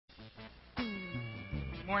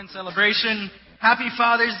Morning celebration. Happy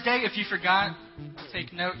Father's Day. If you forgot,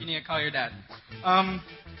 take note. You need to call your dad.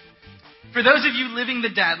 For those of you living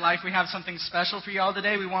the dad life, we have something special for you all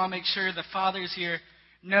today. We want to make sure the fathers here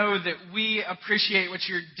know that we appreciate what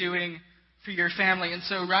you're doing for your family. And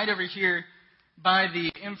so right over here by the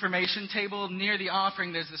information table near the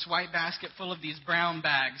offering, there's this white basket full of these brown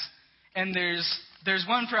bags. And there's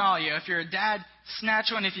one for all of you. If you're a dad, snatch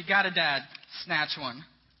one. If you got a dad, snatch one.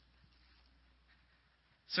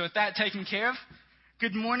 So with that taken care of,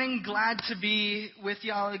 good morning. Glad to be with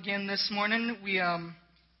y'all again this morning. We once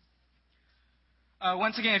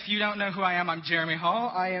again, if you don't know who I am, I'm Jeremy Hall.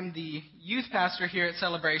 I am the youth pastor here at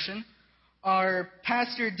Celebration. Our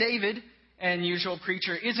pastor David, and usual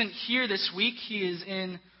preacher, isn't here this week. He is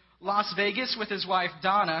in Las Vegas with his wife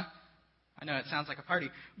Donna. I know it sounds like a party,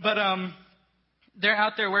 but they're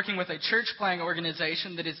out there working with a church planting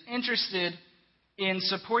organization that is interested in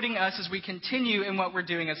supporting us as we continue in what we're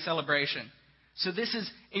doing at Celebration. So this is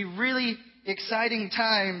a really exciting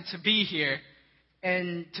time to be here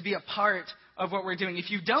and to be a part of what we're doing.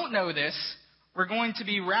 If you don't know this, we're going to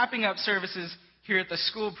be wrapping up services here at the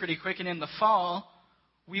school pretty quick, and in the fall,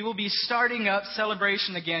 we will be starting up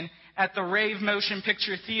Celebration again at the Rave Motion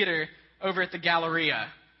Picture Theater over at the Galleria.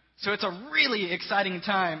 So it's a really exciting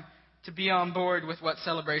time to be on board with what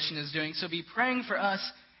Celebration is doing. So be praying for us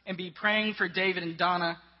and be praying for David and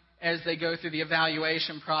Donna as they go through the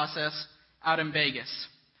evaluation process out in Vegas.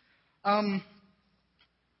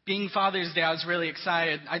 Being Father's Day, I was really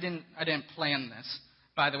excited. I didn't plan this,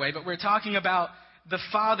 by the way, but we're talking about the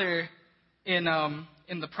father in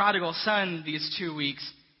the prodigal son these 2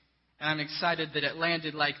 weeks, and I'm excited that it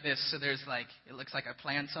landed like this. So it looks like I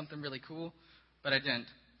planned something really cool, but I didn't.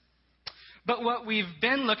 But what we've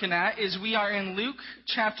been looking at is we are in Luke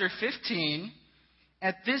chapter 15.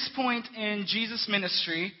 At this point in Jesus'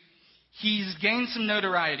 ministry, he's gained some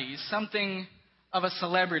notoriety. He's something of a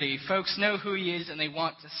celebrity. Folks know who he is, and they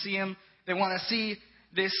want to see him. They want to see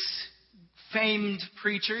this famed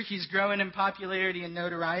preacher. He's growing in popularity and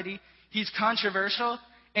notoriety. He's controversial,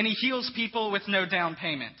 and he heals people with no down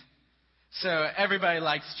payment. So everybody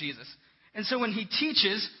likes Jesus. And so when he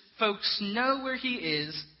teaches, folks know where he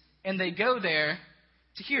is, and they go there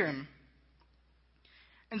to hear him.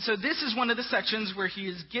 And so this is one of the sections where he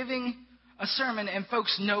is giving a sermon, and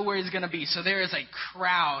folks know where he's going to be. So there is a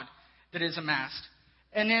crowd that is amassed.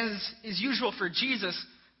 And as is usual for Jesus,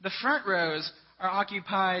 the front rows are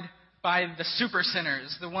occupied by the super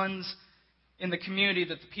sinners, the ones in the community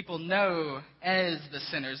that the people know as the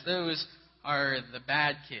sinners. Those are the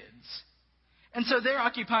bad kids. And so they're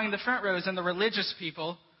occupying the front rows, and the religious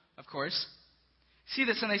people, of course, see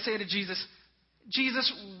this, and they say to Jesus, "Jesus,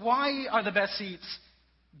 why are the best seats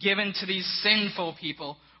given to these sinful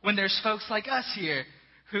people when there's folks like us here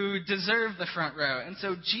who deserve the front row?" And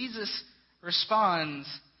so Jesus responds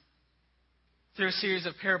through a series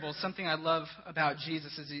of parables. Something I love about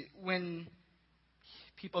Jesus is when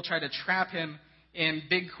people try to trap him in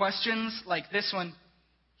big questions like this one,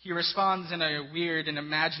 he responds in a weird and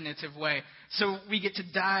imaginative way. So we get to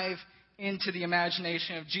dive into the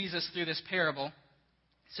imagination of Jesus through this parable.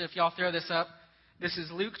 So if y'all throw this up, this is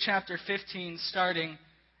Luke chapter 15, starting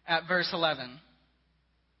at verse 11.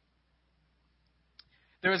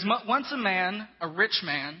 There was once a man, a rich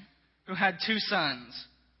man, who had 2 sons.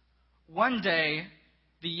 One day,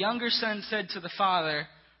 the younger son said to the father,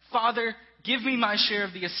 "Father, give me my share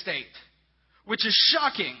of the estate," which is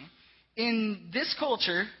shocking. In this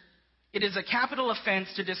culture, it is a capital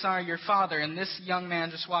offense to dishonor your father. And this young man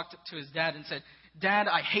just walked up to his dad and said, "Dad,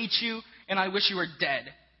 I hate you, and I wish you were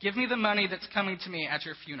dead. Give me the money that's coming to me at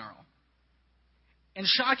your funeral." And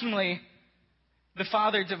shockingly, the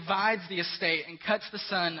father divides the estate and cuts the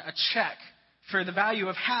son a check for the value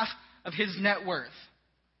of half of his net worth.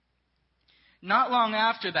 Not long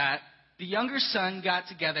after that, the younger son got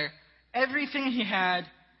together everything he had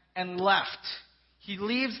and left. He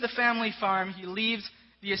leaves the family farm, he leaves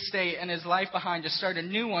the estate and his life behind to start a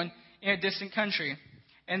new one in a distant country.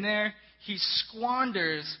 And there he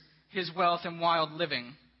squanders his wealth in wild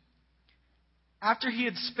living. After he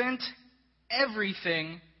had spent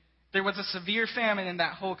everything, there was a severe famine in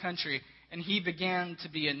that whole country, and he began to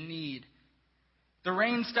be in need. The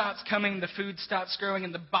rain stops coming, the food stops growing,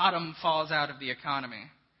 and the bottom falls out of the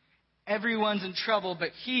economy. Everyone's in trouble,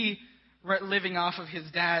 but he, living off of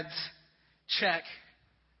his dad's check,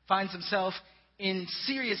 finds himself in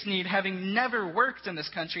serious need, having never worked in this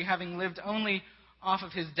country, having lived only off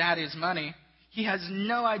of his daddy's money. He has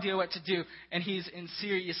no idea what to do, and he's in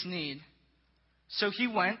serious need. So he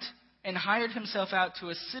went and hired himself out to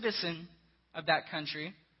a citizen of that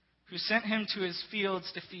country who sent him to his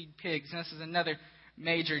fields to feed pigs. And this is another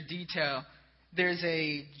major detail. There's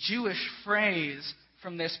a Jewish phrase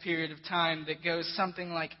from this period of time that goes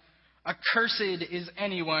something like, "Accursed is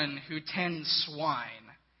anyone who tends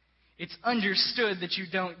swine." It's understood that you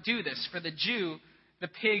don't do this. For the Jew, the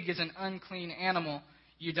pig is an unclean animal.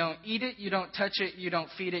 You don't eat it, you don't touch it, you don't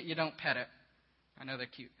feed it, you don't pet it. I know they're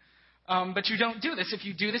cute. But you don't do this. If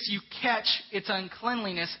you do this, you catch its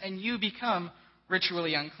uncleanliness and you become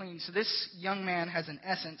ritually unclean. So this young man has, in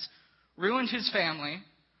essence, ruined his family,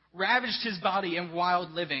 ravaged his body in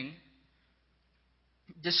wild living,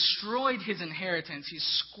 destroyed his inheritance. He's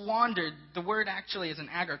squandered. The word actually is an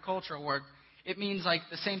agricultural word. It means like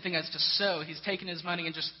the same thing as to sow. He's taken his money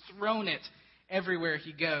and just thrown it everywhere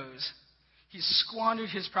he goes. He's squandered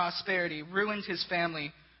his prosperity, ruined his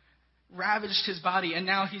family, ravaged his body, and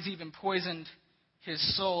now he's even poisoned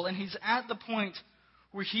his soul. And he's at the point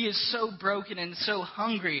where he is so broken and so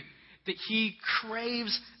hungry that he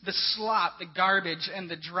craves the slop, the garbage, and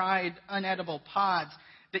the dried, unedible pods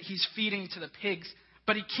that he's feeding to the pigs.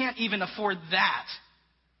 But he can't even afford that.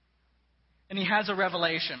 And he has a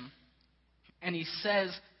revelation. And he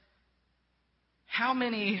says, "How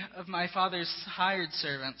many of my father's hired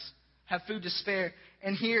servants have food to spare?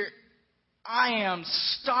 And here I am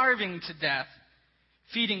starving to death,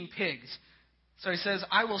 feeding pigs." So he says,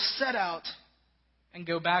 "I will set out and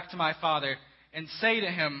go back to my father and say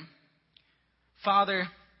to him,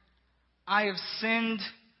 'Father, I have sinned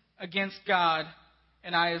against God,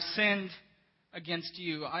 and I have sinned against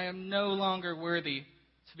you. I am no longer worthy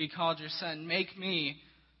to be called your son. Make me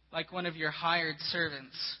like one of your hired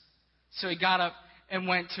servants.'" So he got up and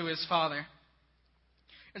went to his father.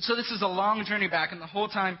 And so this is a long journey back, and the whole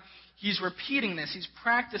time he's repeating this. He's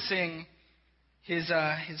practicing his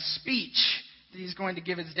speech that he's going to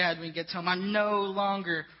give his dad when he gets home. "I'm no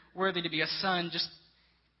longer worthy to be a son. Just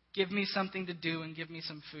give me something to do and give me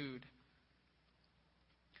some food."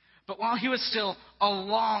 But while he was still a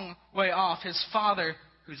long way off, his father,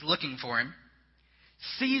 who's looking for him,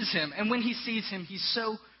 sees him. And when he sees him, he's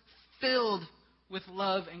so filled with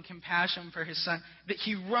love and compassion for his son that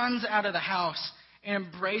he runs out of the house and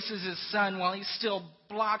embraces his son while he's still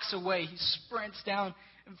blocks away. He sprints down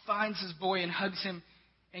and finds his boy and hugs him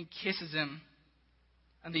and kisses him.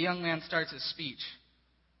 And the young man starts his speech.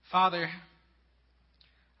 "Father,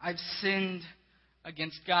 I've sinned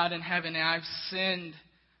against God in heaven, and I've sinned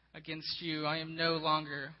against you. I am no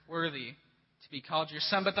longer worthy to be called your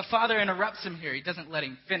son." But the father interrupts him here. He doesn't let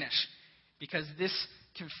him finish, because this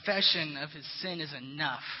confession of his sin is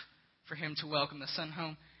enough for him to welcome the son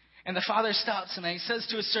home. And the father stops him and he says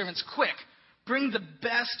to his servants, "Quick, bring the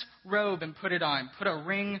best robe and put it on. Put a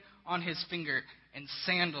ring on his finger and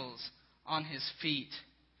sandals on his feet.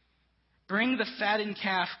 Bring the fattened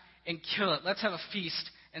calf and kill it. Let's have a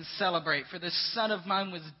feast and celebrate. For this son of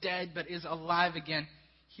mine was dead but is alive again.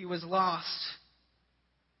 He was lost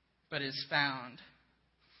but is found."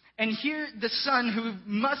 And here the son, who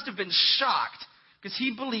must have been shocked, because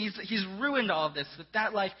he believes that he's ruined all of this,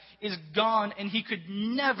 that life is gone and he could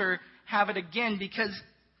never have it again because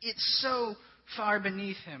it's so far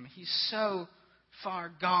beneath him. He's so far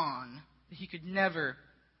gone that he could never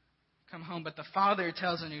come home. But the father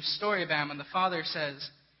tells a new story about him, and the father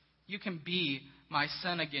says, "You can be my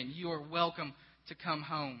son again. You are welcome to come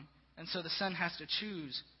home." And so the son has to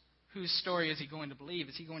choose whose story is he going to believe.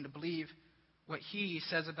 Is he going to believe what he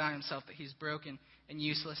says about himself, that he's broken and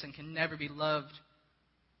useless and can never be loved?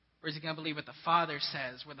 Or is he going to believe what the father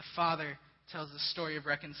says, where the father tells the story of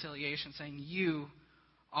reconciliation, saying, "You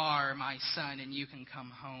are my son and you can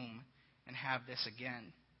come home and have this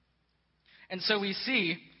again"? And so we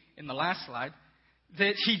see in the last slide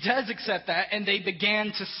that he does accept that, and they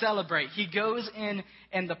began to celebrate. He goes in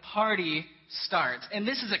and the party starts. And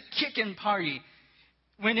this is a kickin' party.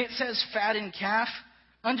 When it says fattened calf,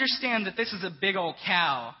 understand that this is a big old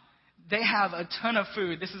cow. They have a ton of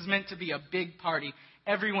food. This is meant to be a big party.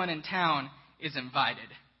 Everyone in town is invited.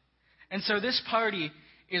 And so this party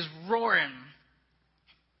is roaring.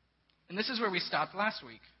 And this is where we stopped last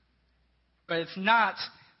week. But it's not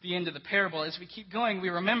the end of the parable. As we keep going, we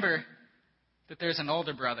remember that there's an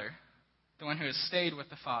older brother, the one who has stayed with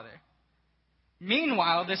the father.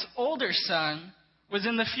 Meanwhile, this older son was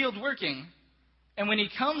in the field working. And when he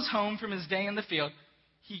comes home from his day in the field,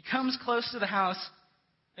 he comes close to the house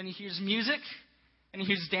and he hears music and he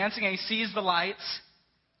hears dancing and he sees the lights.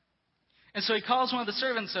 And so he calls one of the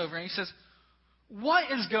servants over and he says, "What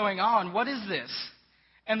is going on? What is this?"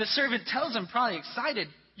 And the servant tells him, probably excited,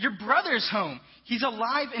 "Your brother's home. He's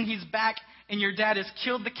alive and he's back, and your dad has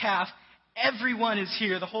killed the calf. Everyone is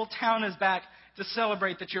here. The whole town is back to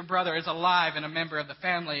celebrate that your brother is alive and a member of the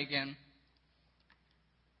family again."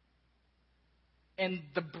 And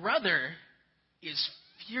the brother is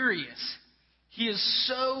furious. He is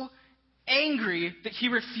so angry that he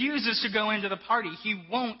refuses to go into the party. He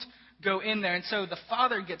won't go in there. And so the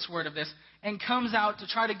father gets word of this and comes out to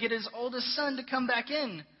try to get his oldest son to come back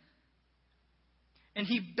in. And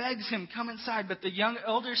he begs him, come inside. But the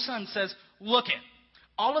older son says, look it,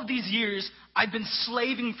 all of these years I've been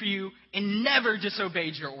slaving for you and never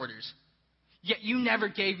disobeyed your orders. Yet you never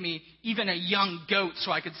gave me even a young goat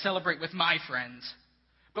so I could celebrate with my friends.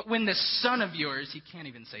 But when this son of yours, he can't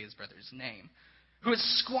even say his brother's name, who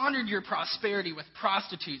has squandered your prosperity with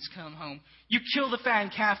prostitutes come home, you kill the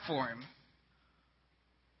fattened calf for him.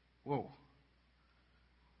 Whoa.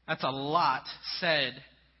 That's a lot said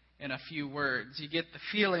in a few words. You get the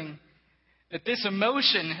feeling that this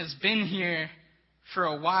emotion has been here for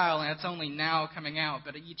a while and it's only now coming out.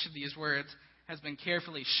 But each of these words has been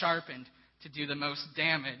carefully sharpened to do the most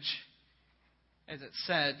damage, as it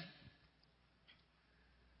said.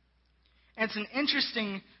 And it's an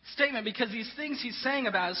interesting statement because these things he's saying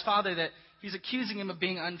about his father, that he's accusing him of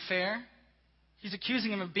being unfair. He's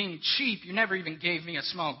accusing him of being cheap. You never even gave me a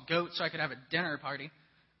small goat so I could have a dinner party.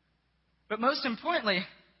 But most importantly,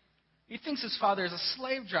 he thinks his father is a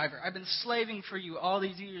slave driver. I've been slaving for you all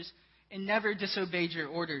these years and never disobeyed your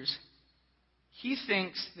orders. He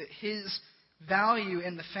thinks that his value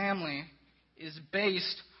in the family is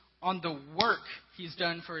based on the work he's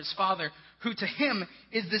done for his father, who to him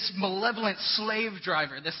is this malevolent slave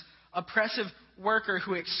driver, this oppressive worker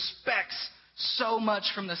who expects so much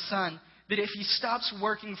from the son that if he stops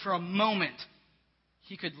working for a moment,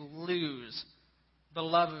 he could lose the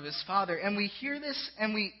love of his father. And we hear this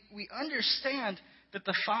and we understand that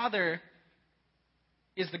the father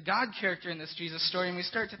is the God character in this Jesus story, and we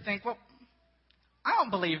start to think, well, I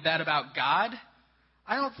don't believe that about God.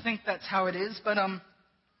 I don't think that's how it is, but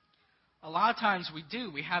a lot of times we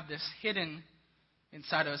do. We have this hidden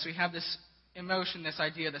inside of us. We have this emotion, this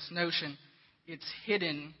idea, this notion. It's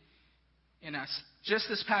hidden in us. Just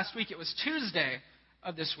this past week, it was Tuesday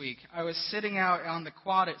of this week, I was sitting out on the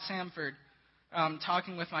quad at Samford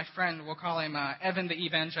talking with my friend. We'll call him Evan the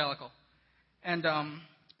Evangelical. And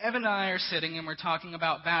Evan and I are sitting and we're talking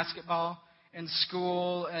about basketball and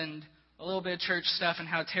school and a little bit of church stuff and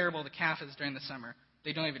how terrible the calf is during the summer.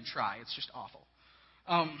 They don't even try. It's just awful.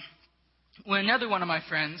 When another one of my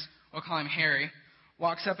friends, we'll call him Harry,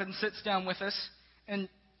 walks up and sits down with us and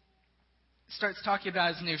starts talking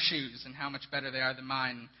about his new shoes and how much better they are than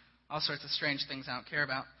mine and all sorts of strange things I don't care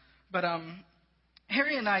about. But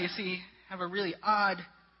Harry and I, you see, have a really odd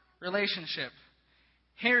relationship.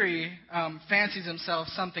 Harry fancies himself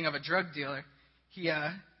something of a drug dealer. He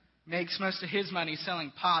makes most of his money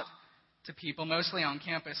selling pot to people, mostly on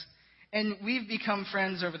campus. And we've become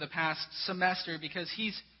friends over the past semester because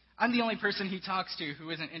I'm the only person he talks to who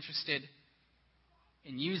isn't interested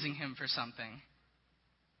in using him for something.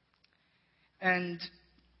 And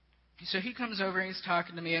so he comes over and he's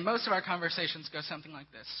talking to me, and most of our conversations go something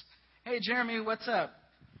like this. Hey, Jeremy, what's up?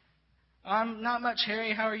 Not much,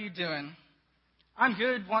 Harry. How are you doing? I'm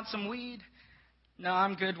good. Want some weed? No,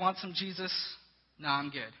 I'm good. Want some Jesus? No, I'm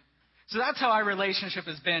good. So that's how our relationship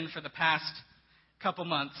has been for the past couple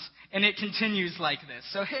months, and it continues like this.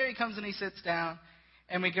 So Harry comes and he sits down,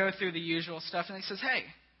 and we go through the usual stuff, and he says, hey,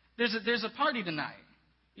 there's a party tonight.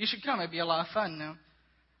 You should come. It'd be a lot of fun, no?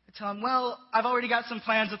 I tell him, well, I've already got some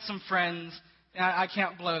plans with some friends, and I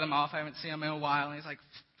can't blow them off. I haven't seen them in a while. And he's like,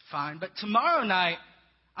 fine. But tomorrow night,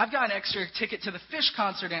 I've got an extra ticket to the Fish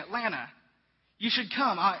concert in Atlanta. You should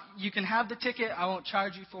come. You can have the ticket. I won't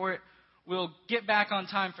charge you for it. We'll get back on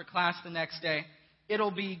time for class the next day.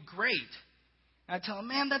 It'll be great. And I tell him,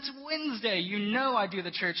 man, that's Wednesday. You know I do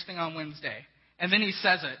the church thing on Wednesday. And then he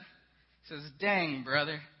says it. He says, dang,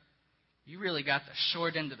 brother, you really got the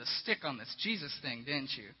short end of the stick on this Jesus thing,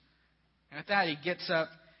 didn't you? And with that, he gets up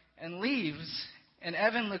and leaves. And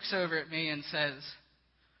Evan looks over at me and says,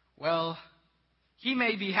 well, he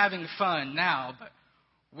may be having fun now, but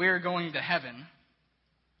we're going to heaven.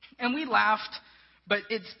 And we laughed, but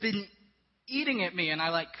it's been eating at me, and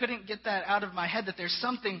I couldn't get that out of my head that there's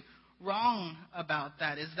something wrong about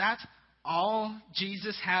that. Is that all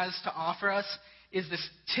Jesus has to offer us? Is this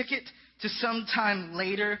ticket to some time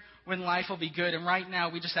later when life will be good, and right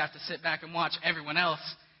now we just have to sit back and watch everyone else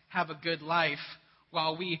have a good life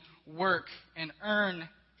while we work and earn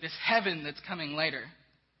this heaven that's coming later?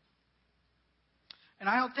 And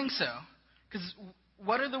I don't think so. Because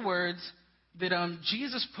what are the words that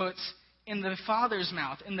Jesus puts in the Father's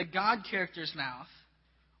mouth, in the God character's mouth,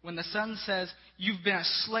 when the Son says, you've been a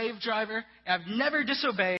slave driver, I've never disobeyed,